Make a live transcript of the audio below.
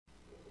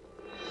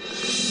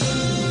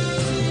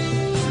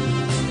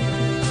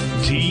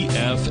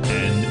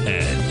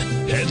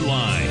TFNN.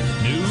 Headline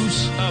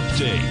News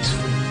Update.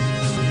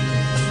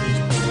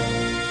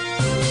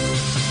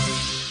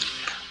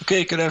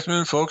 Okay, good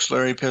afternoon, folks.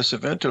 Larry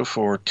Pesavento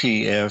for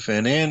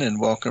TFNN,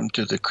 and welcome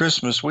to the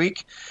Christmas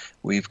week.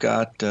 We've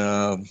got,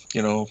 a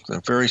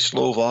very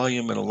slow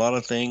volume in a lot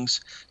of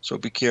things, so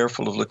be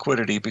careful of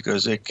liquidity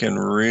because it can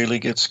really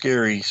get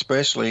scary,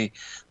 especially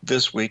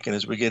this week. And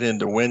as we get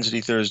into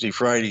Wednesday, Thursday,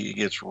 Friday, it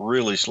gets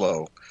really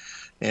slow.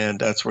 And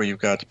that's where you've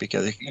got to be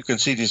careful. You can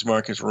see these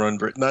markets run,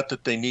 not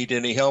that they need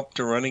any help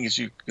to running. As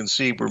you can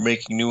see, we're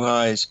making new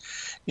highs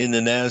in the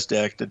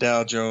NASDAQ, the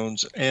Dow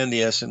Jones, and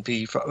the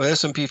S&P.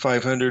 S&P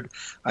 500,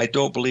 I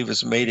don't believe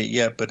has made it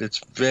yet, but it's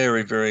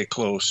very, very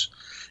close.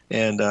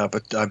 And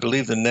but I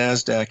believe the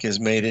NASDAQ has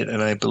made it,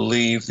 and I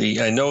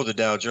know the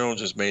Dow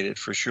Jones has made it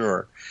for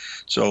sure.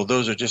 So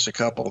those are just a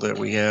couple that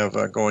we have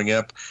going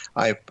up.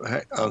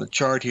 On the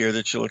chart here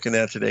that you're looking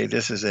at today,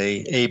 this is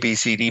a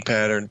ABCD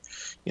pattern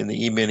in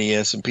the E-mini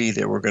S&P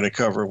that we're going to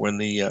cover when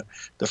the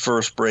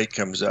first break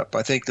comes up.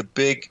 I think the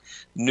big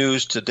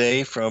news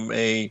today from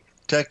a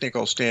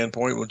technical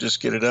standpoint, we'll just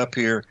get it up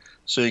here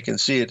so you can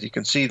see it. You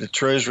can see the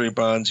Treasury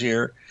bonds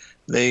here.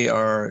 They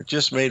are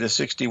just made a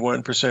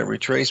 61%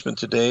 retracement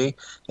today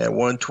at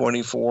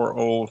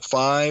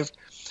 124.05.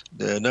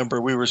 The number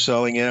we were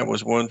selling at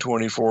was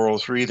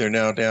 124.03. They're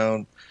now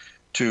down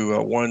to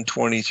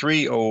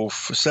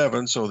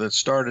 123.07, so that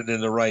started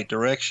in the right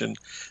direction.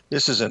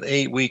 This is an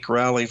 8-week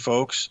rally,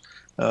 folks.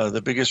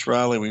 The biggest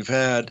rally we've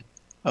had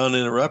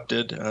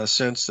uninterrupted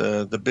since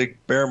the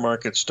big bear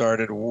market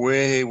started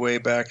way, way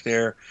back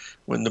there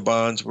when the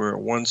bonds were at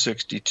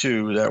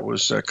 162. That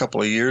was a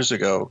couple of years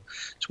ago.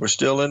 So we're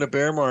still in a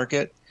bear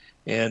market,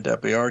 and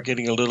we are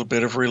getting a little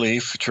bit of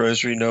relief.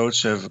 Treasury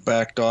notes have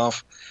backed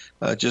off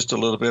just a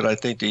little bit. I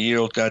think the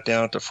yield got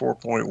down to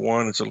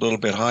 4.1. It's a little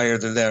bit higher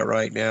than that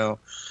right now.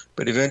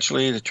 But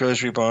eventually the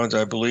Treasury bonds,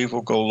 I believe,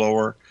 will go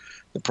lower.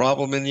 The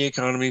problem in the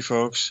economy,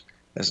 folks,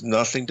 has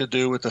nothing to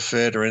do with the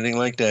Fed or anything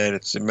like that.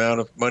 It's the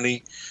amount of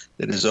money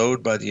that is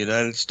owed by the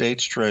United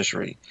States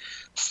Treasury.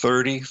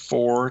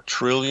 $34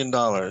 trillion.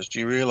 Do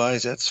you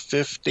realize that's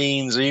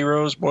 15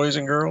 zeros, boys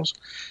and girls?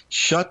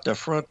 Shut the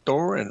front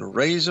door and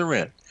raise the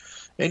rent.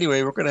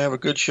 Anyway, we're going to have a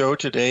good show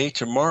today.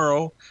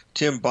 Tomorrow,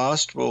 Tim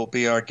Bost will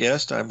be our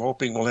guest. I'm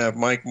hoping we'll have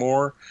Mike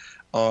Moore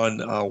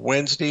on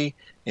Wednesday.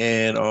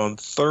 And on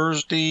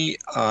Thursday,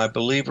 I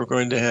believe we're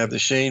going to have the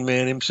Shane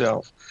Man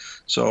himself.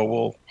 So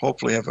we'll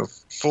hopefully have a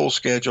full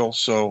schedule.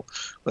 So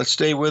let's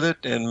stay with it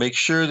and make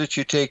sure that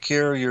you take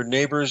care of your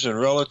neighbors and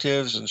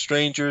relatives and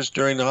strangers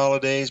during the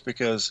holidays,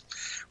 because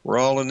we're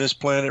all on this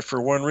planet for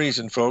one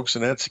reason, folks,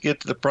 and that's to get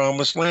to the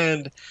promised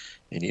land.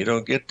 And you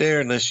don't get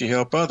there unless you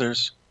help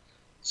others.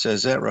 It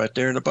says that right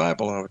there in the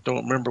Bible. I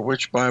don't remember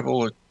which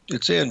Bible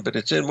it's in, but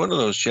it's in one of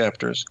those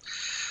chapters.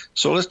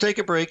 So let's take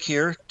a break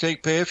here,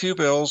 pay a few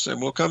bills, and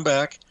we'll come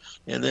back,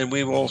 and then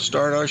we will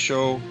start our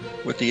show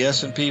with the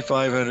S&P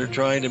 500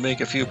 trying to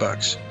make a few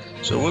bucks.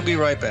 So we'll be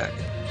right back.